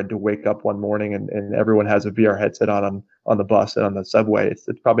VR, and to wake up one morning and everyone has a VR headset on the bus and on the subway. It's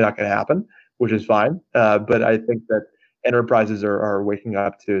probably not going to happen, which is fine. But I think that enterprises are waking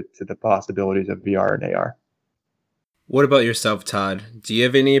up to the possibilities of VR and AR. What about yourself, Todd? Do you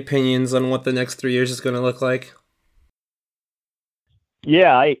have any opinions on what the next 3 years is going to look like?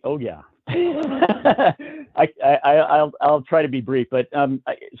 Yeah, I'll try to be brief, but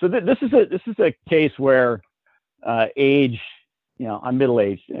so this is a case where age, I'm middle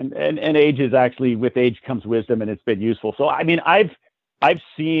aged, and age is actually, with age comes wisdom, and it's been useful. So I mean, I've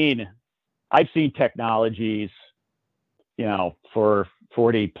seen technologies, for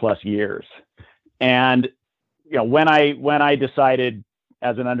 40 plus years, and when I decided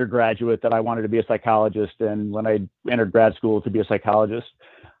as an undergraduate that I wanted to be a psychologist, and when I entered grad school to be a psychologist,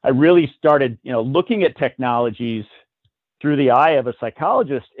 I really started, looking at technologies through the eye of a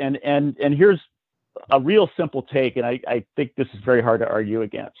psychologist. And here's a real simple take, and I think this is very hard to argue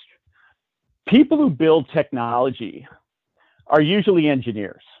against. People who build technology are usually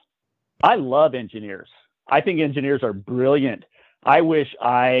engineers. I love engineers. I think engineers are brilliant. I wish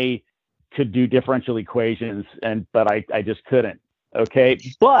I could do differential equations, but I just couldn't. Okay.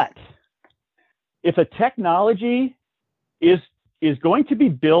 But if a technology is is going to be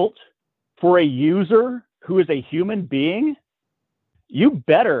built for a user who is a human being, you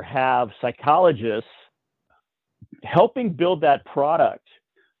better have psychologists helping build that product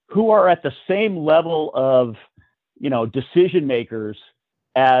who are at the same level of, decision makers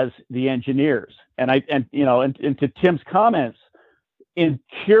as the engineers. And to Tim's comments, in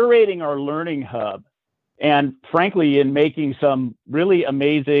curating our learning hub, and frankly, in making some really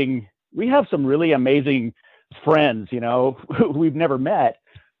amazing, we have some really amazing friends, who we've never met,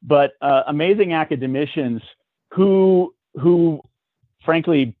 but amazing academicians who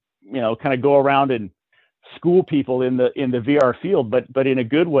frankly, kind of go around and school people in the VR field, but in a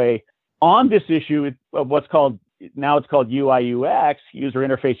good way on this issue of what's called, now it's called UI UX, user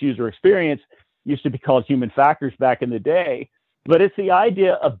interface, user experience, used to be called human factors back in the day. But it's the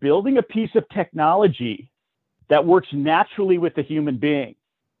idea of building a piece of technology that works naturally with the human being.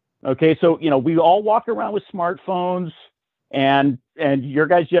 Okay, so we all walk around with smartphones, and your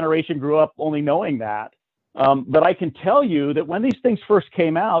guys' generation grew up only knowing that. But I can tell you that when these things first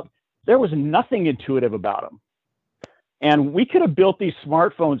came out, there was nothing intuitive about them. And we could have built these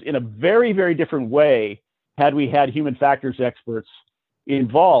smartphones in a very, very different way had we had human factors experts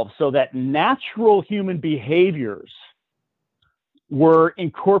involved, so that natural human behaviors were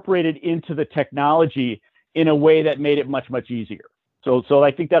incorporated into the technology in a way that made it much, much easier. So I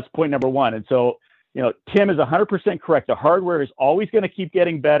think that's point number one. And so, Tim is 100% correct. The hardware is always going to keep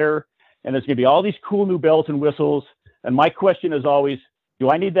getting better, and there's going to be all these cool new bells and whistles. And my question is always, do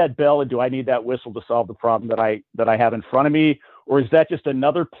I need that bell and do I need that whistle to solve the problem that I have in front of me? Or is that just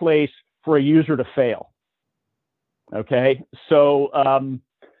another place for a user to fail? Okay. So,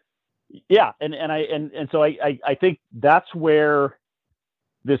 yeah. And so I think that's where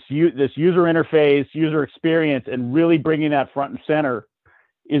this user interface, user experience, and really bringing that front and center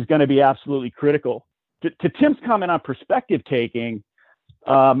is going to be absolutely critical. To Tim's comment on perspective taking,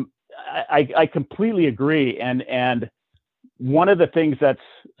 I completely agree. And one of the things that's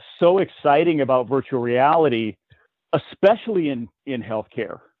so exciting about virtual reality, especially in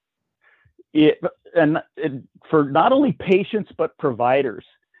healthcare, for not only patients but providers,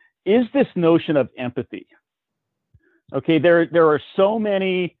 is this notion of empathy. Okay, there are so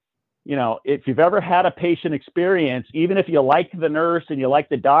many, if you've ever had a patient experience, even if you like the nurse and you like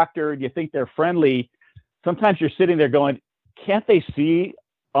the doctor and you think they're friendly, sometimes you're sitting there going, can't they see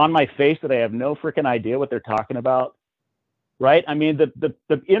on my face that I have no freaking idea what they're talking about? Right? I mean, the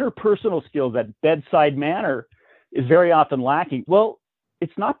interpersonal skills, that bedside manner, is very often lacking. Well,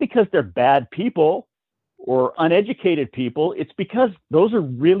 it's not because they're bad people or uneducated people. It's because those are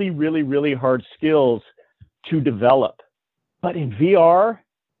really, really, really hard skills to develop. But in VR,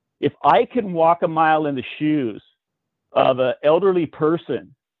 if I can walk a mile in the shoes of an elderly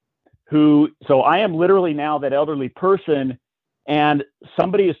person so I am literally now that elderly person, and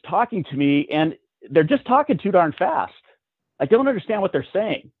somebody is talking to me and they're just talking too darn fast. I don't understand what they're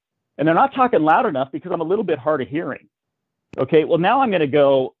saying. And they're not talking loud enough because I'm a little bit hard of hearing. Okay, well, now I'm going to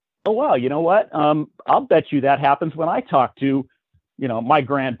go, oh, wow, you know what? I'll bet you that happens when I talk to, my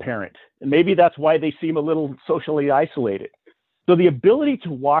grandparent. And maybe that's why they seem a little socially isolated. So the ability to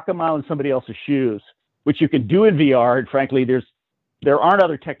walk a mile in somebody else's shoes, which you can do in VR, and frankly, there aren't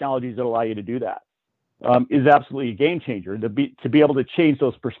other technologies that allow you to do that, is absolutely a game changer. To be able to change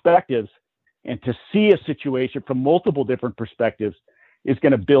those perspectives and to see a situation from multiple different perspectives is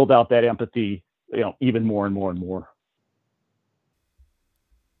going to build out that empathy, even more and more and more.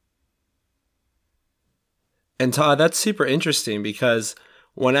 And Todd, that's super interesting, because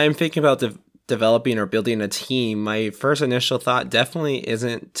when I'm thinking about developing or building a team, my first initial thought definitely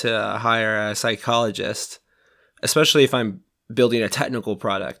isn't to hire a psychologist, especially if I'm building a technical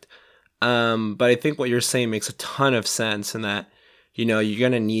product. But I think what you're saying makes a ton of sense, in that, you're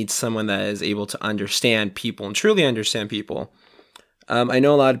going to need someone that is able to understand people and truly understand people. I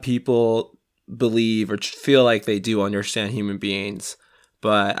know a lot of people believe or feel like they do understand human beings,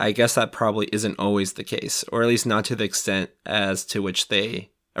 but I guess that probably isn't always the case, or at least not to the extent as to which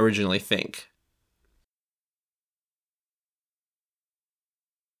they originally think.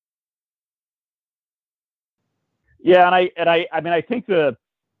 Yeah, and I think the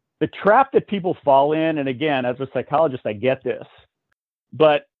trap that people fall in, and again, as a psychologist, I get this,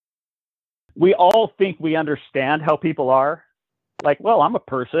 but we all think we understand how people are. Like, well, I'm a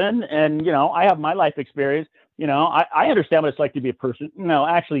person, and I have my life experience. I understand what it's like to be a person. No,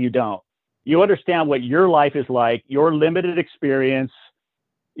 actually, you don't. You understand what your life is like, your limited experience.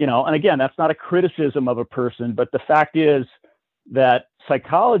 And again, that's not a criticism of a person, but the fact is that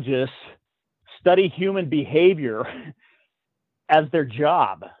psychologists study human behavior as their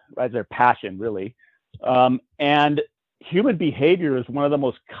job, as their passion, really. And human behavior is one of the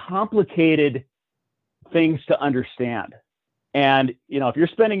most complicated things to understand. And, if you're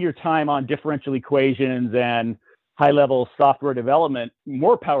spending your time on differential equations and high-level software development,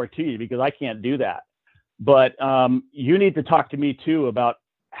 more power to you, because I can't do that. But you need to talk to me too about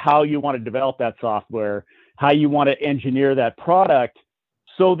how you want to develop that software, how you want to engineer that product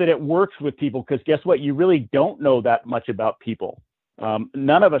so that it works with people. Because guess what? You really don't know that much about people.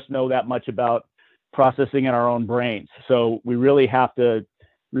 None of us know that much about processing in our own brains. So we really have to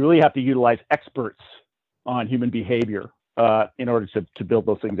utilize experts on human behavior in order to build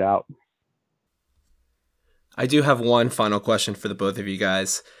those things out. I do have one final question for the both of you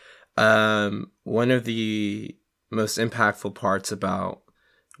guys. One of the most impactful parts about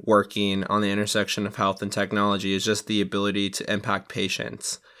working on the intersection of health and technology is just the ability to impact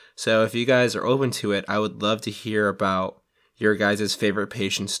patients. So if you guys are open to it, I would love to hear about your guys' favorite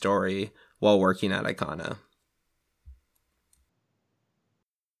patient story while working at IKONA.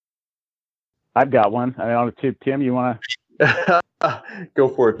 I've got one. I don't know, Tim, you want to go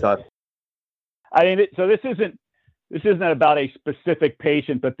for it, Todd? I mean, so this isn't about a specific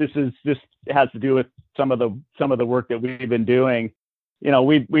patient, but this has to do with some of the work that we've been doing.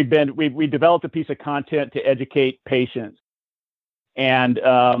 We developed a piece of content to educate patients, and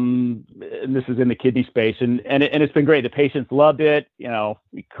this is in the kidney space, and it's been great. The patients loved it. Of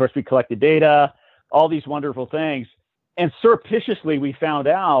course, we collected data, all these wonderful things, and surreptitiously we found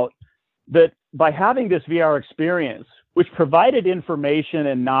out that by having this VR experience, which provided information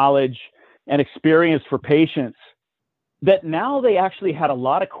and knowledge and experience for patients, that now they actually had a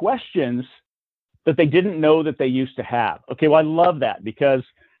lot of questions that they didn't know that they used to have. Okay, well, I love that, because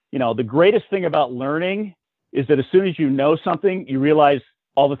the greatest thing about learning is that as soon as you know something, you realize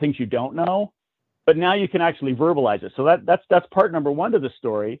all the things you don't know, but now you can actually verbalize it. So that's part number one to the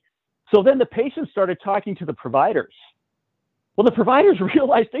story. So then the patients started talking to the providers. Well, the providers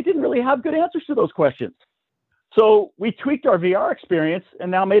realized they didn't really have good answers to those questions. So we tweaked our VR experience and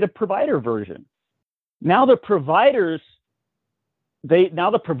now made a provider version. Now the providers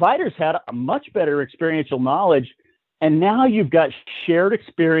had a much better experiential knowledge, and now you've got shared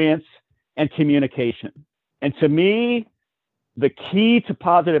experience and communication. And to me, the key to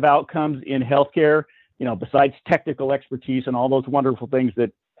positive outcomes in healthcare, besides technical expertise and all those wonderful things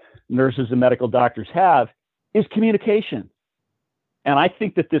that nurses and medical doctors have, is communication. And I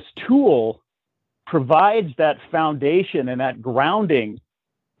think that this tool provides that foundation and that grounding,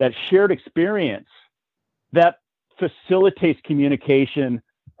 that shared experience that facilitates communication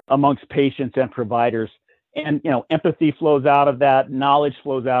amongst patients and providers. And, empathy flows out of that, knowledge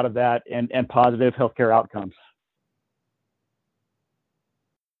flows out of that, and positive healthcare outcomes.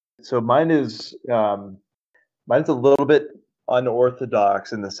 So mine is a little bit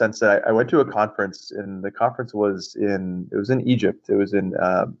unorthodox in the sense that I went to a conference, and the conference was in Egypt. It was in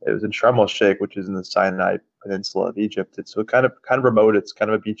Sharm el Sheikh, which is in the Sinai Peninsula of Egypt. It's so kind of remote. It's kind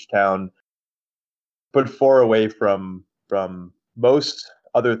of a beach town, but far away from most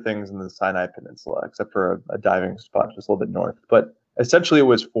other things in the Sinai Peninsula, except for a diving spot just a little bit north. But essentially, it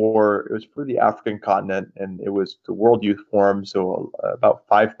was for the African continent, and it was the World Youth Forum. So about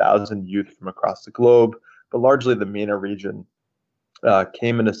 5,000 youth from across the globe, but largely the MENA region,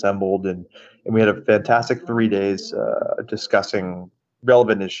 came and assembled, and we had a fantastic 3 days discussing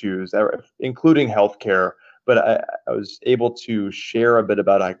relevant issues, including healthcare. But I was able to share a bit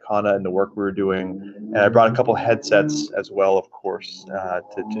about IKONA and the work we were doing, and I brought a couple headsets as well, of course,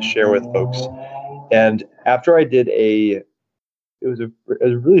 to share with folks. And after I did it was a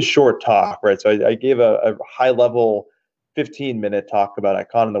really short talk, right? So I gave a high-level 15-minute talk about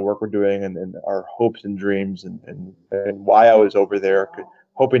IKONA and the work we're doing, and our hopes and dreams, and why I was over there,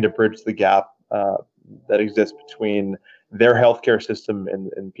 hoping to bridge the gap that exists between their healthcare system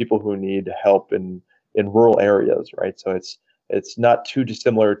and people who need help in rural areas, right? So it's not too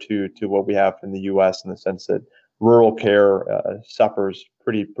dissimilar to what we have in the U.S. in the sense that rural care suffers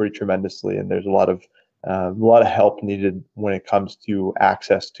pretty tremendously, and there's a lot of help needed when it comes to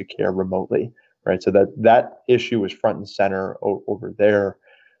access to care remotely, right? So that issue was front and center over there.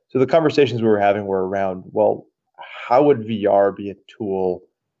 So the conversations we were having were around, well, how would VR be a tool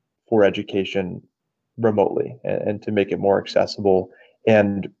for education remotely and to make it more accessible?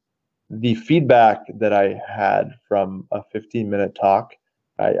 And the feedback that I had from a 15-minute talk,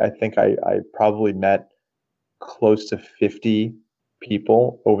 I think I probably met close to 50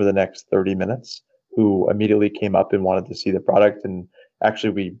 people over the next 30 minutes who immediately came up and wanted to see the product. And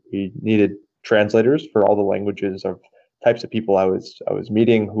actually, we needed translators for all the languages of types of people I was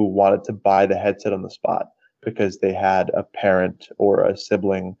meeting who wanted to buy the headset on the spot because they had a parent or a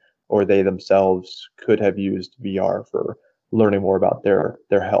sibling or they themselves could have used VR for learning more about their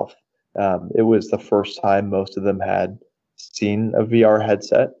health. It was the first time most of them had seen a VR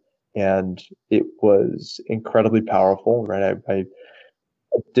headset, and it was incredibly powerful, right? I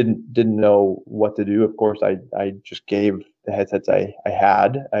didn't know what to do. Of course, I just gave the headsets I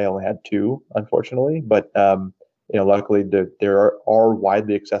had. I only had two, unfortunately, but luckily there are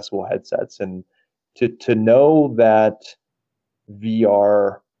widely accessible headsets, and to know that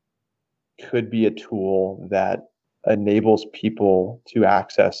VR could be a tool that enables people to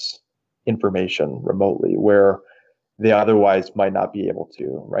access information remotely where they otherwise might not be able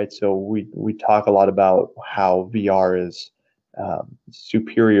to, right? So we talk a lot about how VR is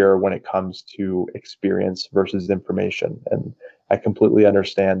superior when it comes to experience versus information. And I completely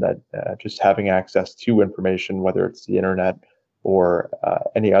understand that just having access to information, whether it's the internet or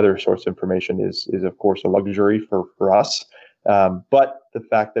any other source of information, is of course a luxury for us. But the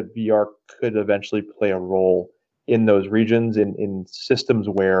fact that VR could eventually play a role in those regions, in systems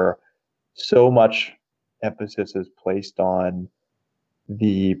where so much emphasis is placed on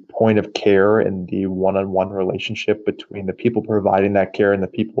the point of care and the one-on-one relationship between the people providing that care and the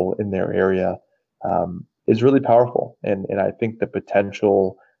people in their area, is really powerful. And I think the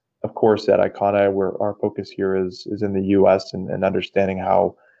potential, of course, at IKONA, where our focus here is in the US and understanding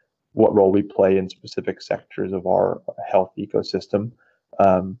what role we play in specific sectors of our health ecosystem.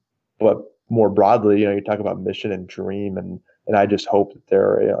 But more broadly, you talk about mission and dream, and I just hope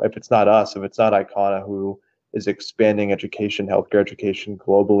that if it's not us, if it's not IKONA who is expanding education, healthcare education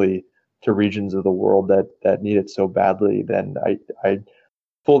globally to regions of the world that need it so badly, then I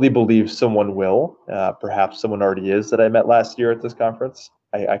fully believe someone will. Perhaps someone already is that I met last year at this conference.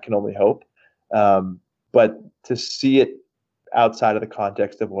 I can only hope. But to see it outside of the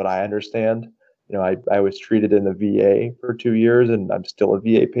context of what I understand, I was treated in the VA for 2 years, and I'm still a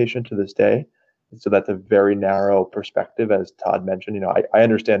VA patient to this day. So that's a very narrow perspective, as Todd mentioned. I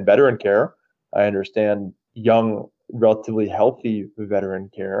understand veteran care. I understand young, relatively healthy veteran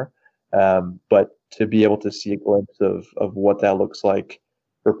care. But to be able to see a glimpse of what that looks like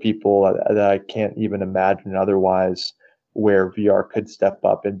for people that I can't even imagine otherwise, where VR could step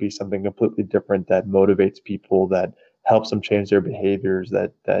up and be something completely different that motivates people, that helps them change their behaviors,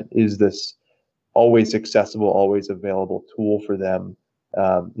 that is this always accessible, always available tool for them.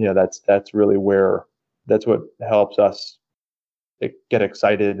 That's really that's what helps us get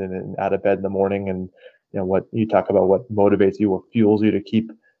excited and out of bed in the morning. And what you talk about, what motivates you, what fuels you to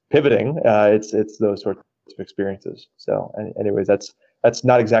keep pivoting. It's those sorts of experiences. So, anyways, that's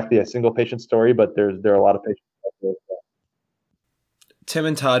not exactly a single patient story, but there are a lot of patients. Tim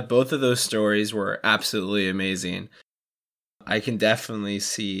and Todd, both of those stories were absolutely amazing. I can definitely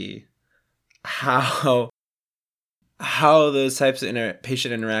see how those types of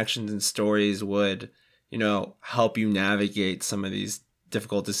patient interactions and stories would, help you navigate some of these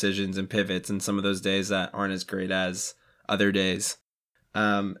difficult decisions and pivots and some of those days that aren't as great as other days.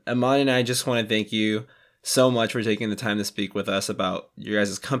 Aman and I just want to thank you so much for taking the time to speak with us about your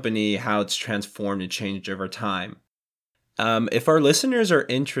guys' company, how it's transformed and changed over time. If our listeners are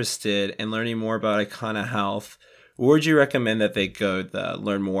interested in learning more about IKONA Health, where would you recommend that they go to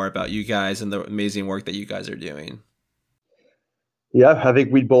learn more about you guys and the amazing work that you guys are doing? Yeah, I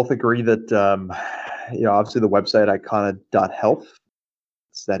think we both agree that, obviously the website ikona.health,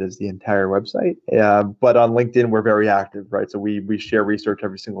 that is the entire website. But on LinkedIn, we're very active, right? So we share research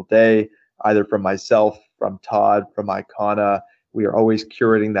every single day, either from myself, from Todd, from IKONA. We are always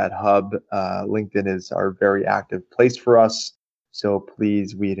curating that hub. LinkedIn is our very active place for us. So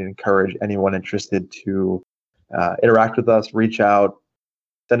please, we'd encourage anyone interested to interact with us, reach out,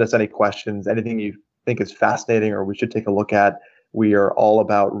 send us any questions, anything you think is fascinating or we should take a look at. We are all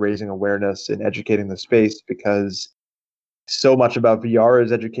about raising awareness and educating the space, because so much about VR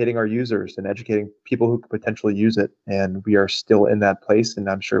is educating our users and educating people who could potentially use it. And we are still in that place, and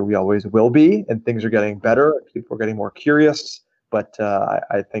I'm sure we always will be. And things are getting better. People are getting more curious. But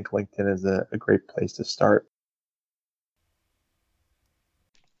I think LinkedIn is a great place to start.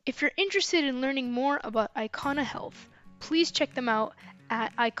 If you're interested in learning more about IKONA Health, please check them out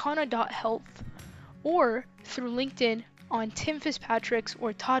at ikona.health or through LinkedIn on Tim Fitzpatrick's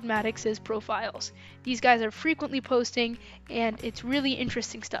or Todd Maddox's profiles. These guys are frequently posting, and it's really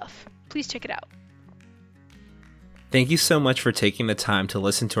interesting stuff. Please check it out. Thank you so much for taking the time to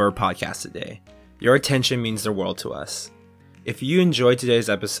listen to our podcast today. Your attention means the world to us. If you enjoyed today's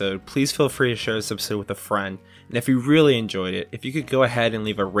episode, please feel free to share this episode with a friend. And if you really enjoyed it, if you could go ahead and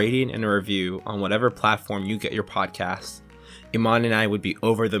leave a rating and a review on whatever platform you get your podcasts, Iman and I would be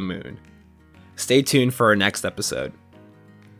over the moon. Stay tuned for our next episode.